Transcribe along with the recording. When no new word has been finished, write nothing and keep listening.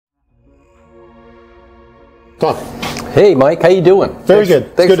Tom. Hey, Mike, how you doing? Very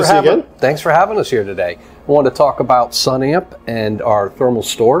good. Good to see you again. Thanks for having us here today. I want to talk about Sunamp and our thermal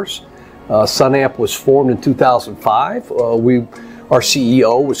stores. Sunamp was formed in 2005. Our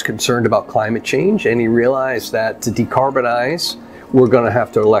CEO was concerned about climate change, and he realized that to decarbonize, we're going to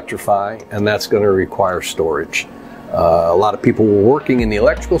have to electrify, and that's going to require storage. A lot of people were working in the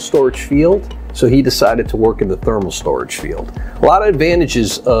electrical storage field, so he decided to work in the thermal storage field. A lot of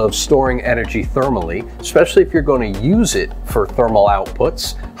advantages of storing energy thermally, especially if you're going to use it for thermal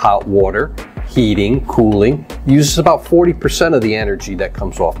outputs, hot water, heating, cooling. Uses about 40% of the energy that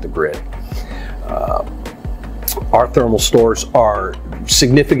comes off the grid. Our thermal stores are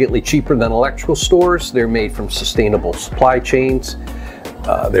significantly cheaper than electrical stores. They're made from sustainable supply chains.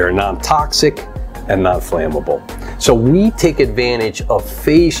 They're non-toxic and non-flammable. So we take advantage of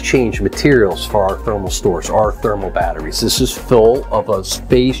phase change materials for our thermal stores, our thermal batteries. This is full of a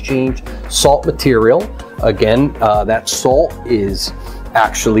phase change salt material. Again, that salt is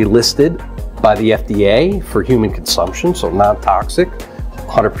actually listed by the FDA for human consumption, so non-toxic,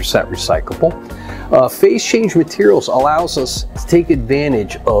 100% recyclable. Phase change materials allows us to take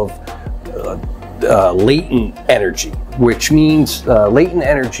advantage of latent energy, which means latent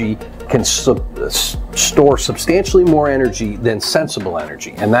energy can store substantially more energy than sensible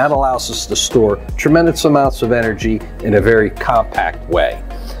energy, and that allows us to store tremendous amounts of energy in a very compact way.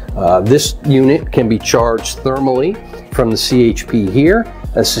 This unit can be charged thermally from the CHP here.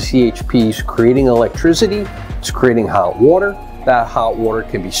 As the CHP is creating electricity, it's creating hot water. That hot water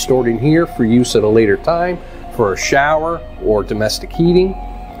can be stored in here for use at a later time for a shower or domestic heating.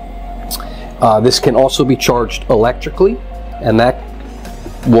 This can also be charged electrically, and that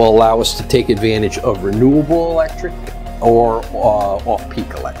will allow us to take advantage of renewable electric or off-peak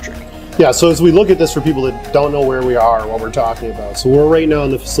electric. Yeah, so as we look at this for people that don't know where we are, what we're talking about. So we're right now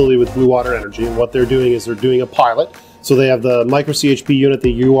in the facility with Blue Water Energy, and what they're doing is they're doing a pilot. So they have the micro CHP unit that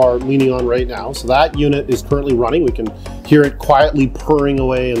you are leaning on right now. So that unit is currently running. We can hear it quietly purring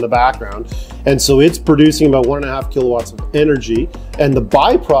away in the background. And so it's producing about 1.5 kilowatts of energy. And the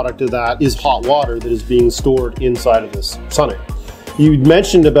byproduct of that is hot water that is being stored inside of this Sunamp. You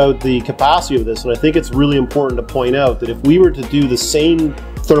mentioned about the capacity of this, and I think it's really important to point out that if we were to do the same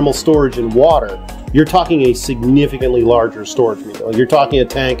thermal storage in water, you're talking a significantly larger storage meter. You're talking a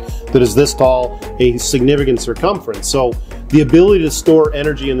tank that is this tall, a significant circumference. So the ability to store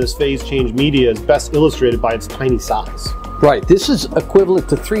energy in this phase change media is best illustrated by its tiny size. Right, this is equivalent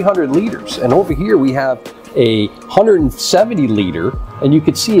to 300 liters. And over here we have a 170 liter, and you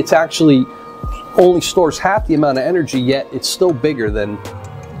can see it's actually only stores half the amount of energy, yet it's still bigger than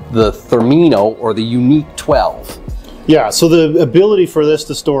the Thermino or the Unique 12. Yeah, so the ability for this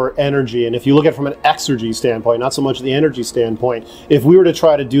to store energy, and if you look at it from an exergy standpoint, not so much the energy standpoint, if we were to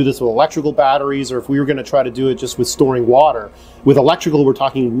try to do this with electrical batteries, or if we were going to try to do it just with storing water, with electrical we're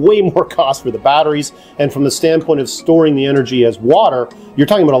talking way more cost for the batteries, and from the standpoint of storing the energy as water, you're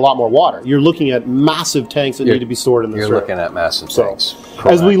talking about a lot more water. You're looking at massive tanks that need to be stored in the You're server. looking at massive tanks.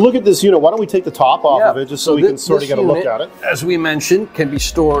 As we look at this unit, why don't we take the top off of it just so we can sort of get a look at it. As we mentioned, can be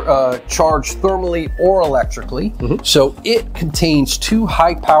charged thermally or electrically. So it contains two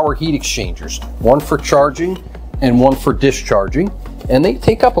high power heat exchangers, one for charging and one for discharging, and they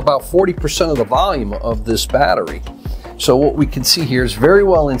take up about 40% of the volume of this battery. So what we can see here is very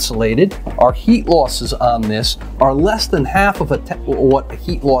well insulated. Our heat losses on this are less than half of what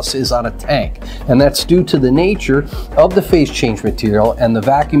heat loss is on a tank. And that's due to the nature of the phase change material and the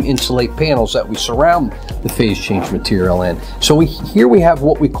vacuum insulate panels that we surround the phase change material in. So here we have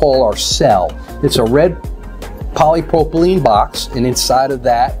what we call our cell. It's a red polypropylene box, and inside of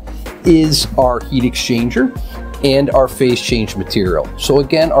that is our heat exchanger and our phase change material. So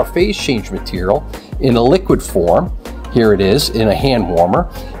again, our phase change material in a liquid form, here it is in a hand warmer.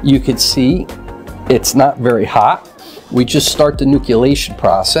 You can see it's not very hot. We just start the nucleation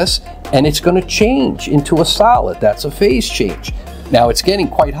process and it's going to change into a solid. That's a phase change. Now it's getting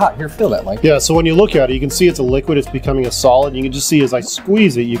quite hot. Here, feel that, Mike. Yeah, so when you look at it, you can see it's a liquid, it's becoming a solid. You can just see as I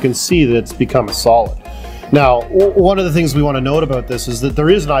squeeze it, you can see that it's become a solid. Now, one of the things we want to note about this is that there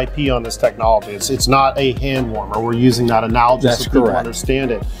is an IP on this technology. It's not a hand warmer. We're using that analogy so people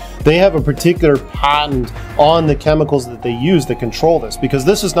understand it. They have a particular patent on the chemicals that they use to control this, because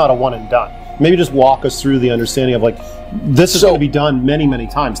this is not a one and done. Maybe just walk us through the understanding of, like, this is going to be done many, many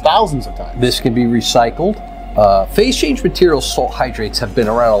times, thousands of times. This can be recycled. Phase change materials, salt hydrates, have been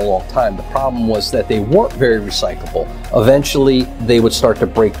around a long time. The problem was that they weren't very recyclable. Eventually, they would start to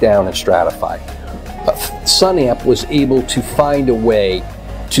break down and stratify. Sunamp was able to find a way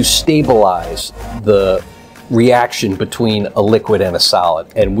to stabilize the reaction between a liquid and a solid,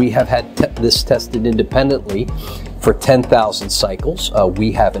 and we have had this tested independently for 10,000 cycles.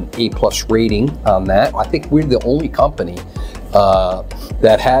 We have an A+ rating on that. I think we're the only company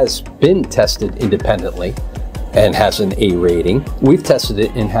that has been tested independently and has an A rating. We've tested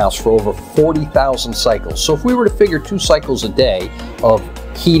it in-house for over 40,000 cycles. So if we were to figure 2 cycles a day of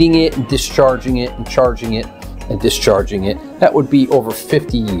heating it and discharging it and charging it and discharging it, that would be over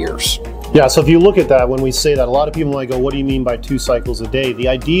 50 years. Yeah, so if you look at that, when we say that, a lot of people might go, what do you mean by 2 cycles a day? The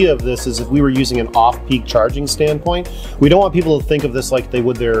idea of this is if we were using an off-peak charging standpoint, we don't want people to think of this like they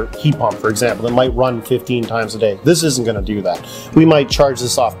would their heat pump, for example, that might run 15 times a day. This isn't going to do that. We might charge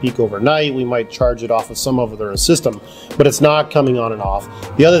this off-peak overnight, we might charge it off of some other system, but it's not coming on and off.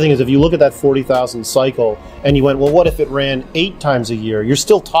 The other thing is if you look at that 40,000 cycle and you went, well, what if it ran 8 times a year? You're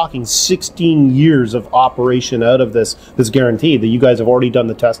still talking 16 years of operation out of this that's guaranteed that you guys have already done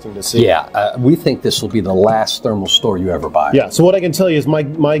the testing to see. Yeah. We think this will be the last thermal store you ever buy. Yeah, so what I can tell you is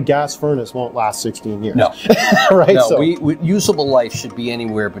my gas furnace won't last 16 years. No. Right? No, so, usable life should be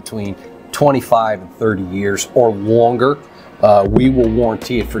anywhere between 25 and 30 years or longer. We will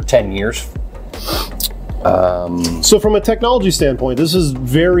warranty it for 10 years. So from a technology standpoint, this is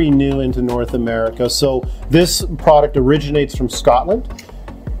very new into North America. So this product originates from Scotland.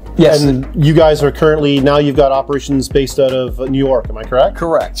 Yes. And you guys are currently, now you've got operations based out of New York, am I correct?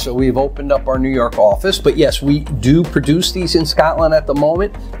 Correct. So we've opened up our New York office, but yes, we do produce these in Scotland at the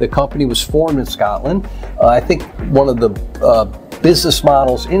moment. The company was formed in Scotland. I think one of the business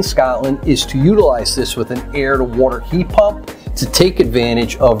models in Scotland is to utilize this with an air-to-water heat pump to take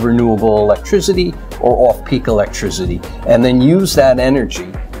advantage of renewable electricity or off-peak electricity, and then use that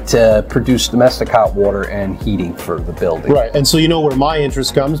energy to produce domestic hot water and heating for the building. Right, and so you know where my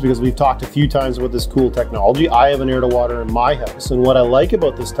interest comes, because we've talked a few times about this cool technology. I have an air-to-water in my house, and what I like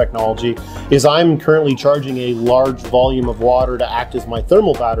about this technology is I'm currently charging a large volume of water to act as my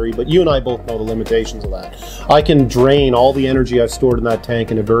thermal battery, but you and I both know the limitations of that. I can drain all the energy I've stored in that tank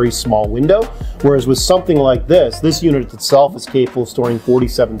in a very small window, whereas with something like this unit itself is capable of storing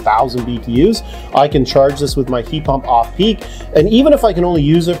 47,000 BTUs. I can charge this with my heat pump off-peak, and even if I can only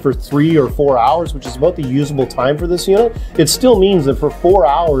use it for 3 or 4 hours, which is about the usable time for this unit, it still means that for 4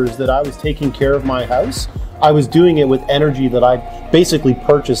 hours that I was taking care of my house, I was doing it with energy that I basically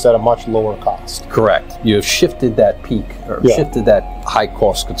purchased at a much lower cost. Correct. You have shifted that peak, or shifted that high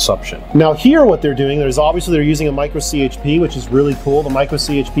cost consumption. Now here what they're doing, they're using a micro CHP, which is really cool. The micro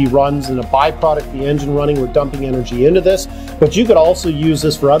CHP runs in a byproduct, the engine running, we're dumping energy into this, but you could also use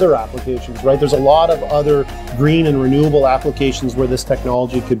this for other applications, right? There's a lot of other green and renewable applications where this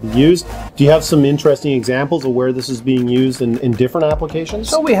technology could be used. Do you have some interesting examples of where this is being used in different applications?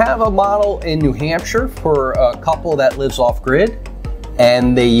 So we have a model in New Hampshire for a couple that lives off grid,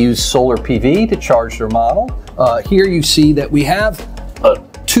 and they use solar PV to charge their model. Here you see that we have a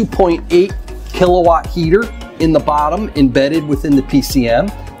 2.8 kilowatt heater in the bottom embedded within the PCM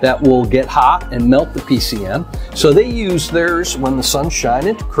that will get hot and melt the PCM. So they use theirs when the sun's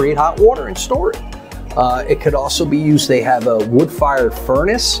shining to create hot water and store it. It could also be used, they have a wood-fired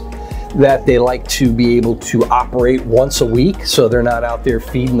furnace that they like to be able to operate once a week, so they're not out there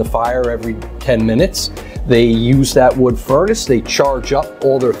feeding the fire every 10 minutes. They use that wood furnace, they charge up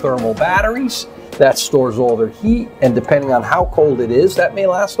all their thermal batteries, that stores all their heat, and depending on how cold it is, that may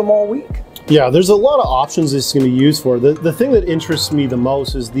last them all week. Yeah, there's a lot of options this is going to be used for. The thing that interests me the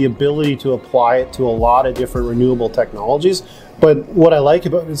most is the ability to apply it to a lot of different renewable technologies, but what I like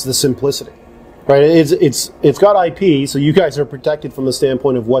about it is the simplicity. Right, it's got IP, so you guys are protected from the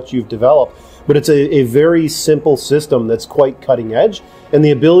standpoint of what you've developed, but it's a very simple system that's quite cutting edge, and the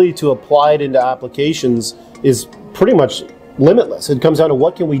ability to apply it into applications is pretty much limitless. It comes down to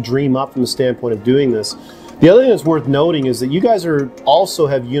what can we dream up from the standpoint of doing this. The other thing that's worth noting is that you guys also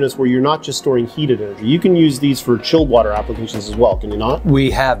have units where you're not just storing heated energy. You can use these for chilled water applications as well, can you not?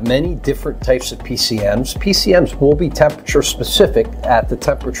 We have many different types of PCMs. PCMs will be temperature specific at the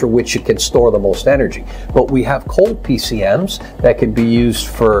temperature which it can store the most energy. But we have cold PCMs that can be used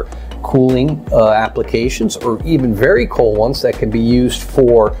for cooling applications, or even very cold ones that can be used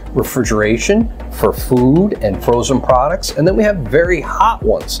for refrigeration, for food and frozen products. And then we have very hot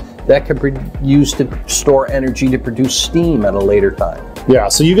ones that can be used to store energy to produce steam at a later time. Yeah,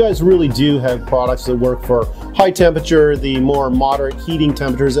 so you guys really do have products that work for high temperature, the more moderate heating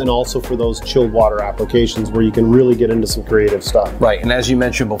temperatures, and also for those chilled water applications where you can really get into some creative stuff. Right, and as you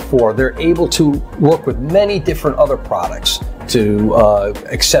mentioned before, they're able to work with many different other products to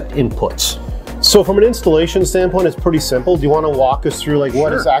accept inputs. So from an installation standpoint, it's pretty simple. Do you want to walk us through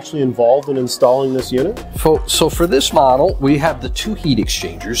what is actually involved in installing this unit? So for this model, we have the 2 heat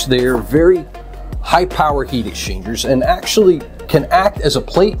exchangers. They're very high power heat exchangers and actually can act as a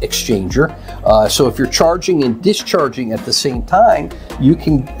plate exchanger. So if you're charging and discharging at the same time, you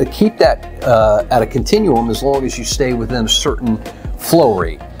can keep that at a continuum as long as you stay within a certain flow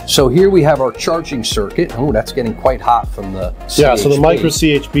rate. So here we have our charging circuit. Oh, that's getting quite hot from the CHP. Yeah, so the micro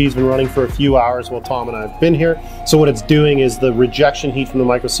CHP has been running for a few hours while Tom and I have been here. So what it's doing is the rejection heat from the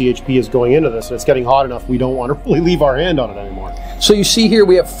micro CHP is going into this, and it's getting hot enough we don't want to really leave our hand on it anymore. So you see here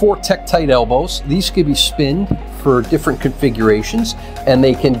we have 4 Tektite elbows. These could be spinned for different configurations, and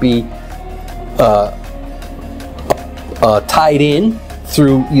they can be tied in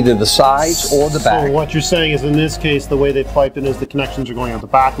through either the sides or the back. So what you're saying is, in this case, the way they piped it is the connections are going out the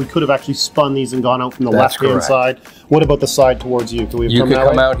back. We could have actually spun these and gone out from the left-hand side. What about the side towards you? Can we You could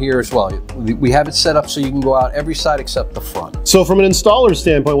come out here as well. We have it set up so you can go out every side except the front. So from an installer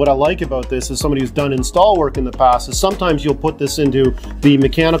standpoint, what I like about this is somebody who's done install work in the past is sometimes you'll put this into the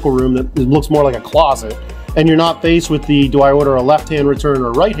mechanical room that looks more like a closet, and you're not faced with the, do I order a left-hand return or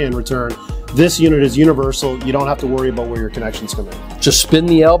a right-hand return? This unit is universal. You don't have to worry about where your connections come in. Just spin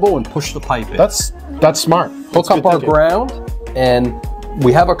the elbow and push the pipe in. That's smart. Hook up our ground, and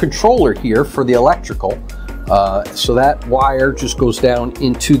we have a controller here for the electrical. So that wire just goes down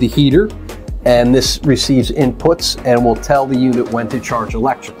into the heater, and this receives inputs and will tell the unit when to charge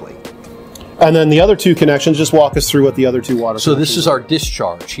electrically. And then the other 2 connections, just walk us through what the other 2 water So this is our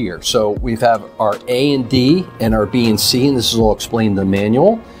discharge here. So we have our A and D and our B and C, and this is all explained in the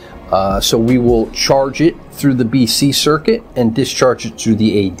manual. So we will charge it through the BC circuit and discharge it through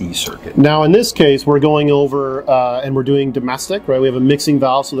the AD circuit. Now in this case, we're going over and we're doing domestic, right? We have a mixing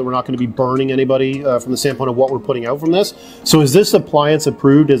valve so that we're not going to be burning anybody from the standpoint of what we're putting out from this. So is this appliance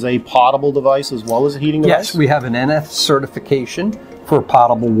approved as a potable device as well as a heating device? Yes, we have an NF certification for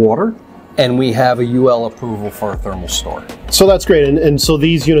potable water, and we have a UL approval for a thermal store. So that's great, and so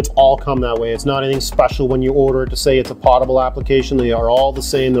these units all come that way. It's not anything special when you order it to say it's a potable application. They are all the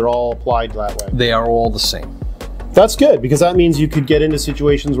same, they're all applied that way. They are all the same. That's good, because that means you could get into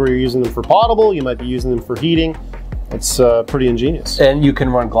situations where you're using them for potable, you might be using them for heating. It's pretty ingenious. And you can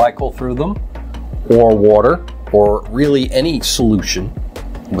run glycol through them, or water, or really any solution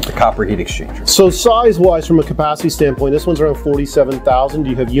with the copper heat exchanger. So size-wise, from a capacity standpoint, this one's around 47,000. Do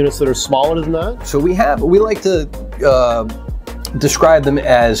you have units that are smaller than that? So we like to describe them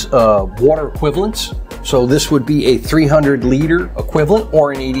as water equivalents. So this would be a 300 liter equivalent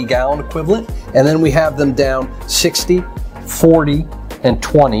or an 80 gallon equivalent. And then we have them down 60, 40, and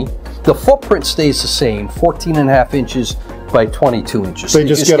 20. The footprint stays the same, 14.5 inches by 22 inches. They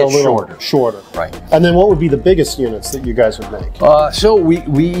just get a little shorter. Right. And then what would be the biggest units that you guys would make? So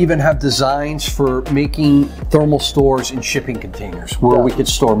we even have designs for making thermal stores in shipping containers where we could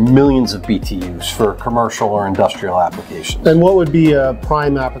store millions of BTUs for commercial or industrial applications. And what would be a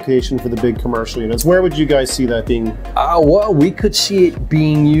prime application for the big commercial units? Where would you guys see that being? Well, we could see it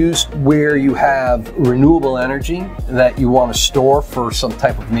being used where you have renewable energy that you want to store for some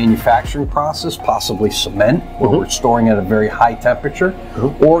type of manufacturing process, possibly cement, where we're storing at a very high temperature,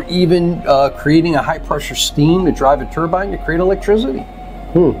 or even creating a high pressure steam to drive a turbine to create electricity.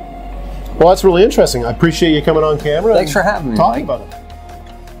 Well, that's really interesting. I appreciate you coming on camera. Thanks for having me, talking Mike. about it.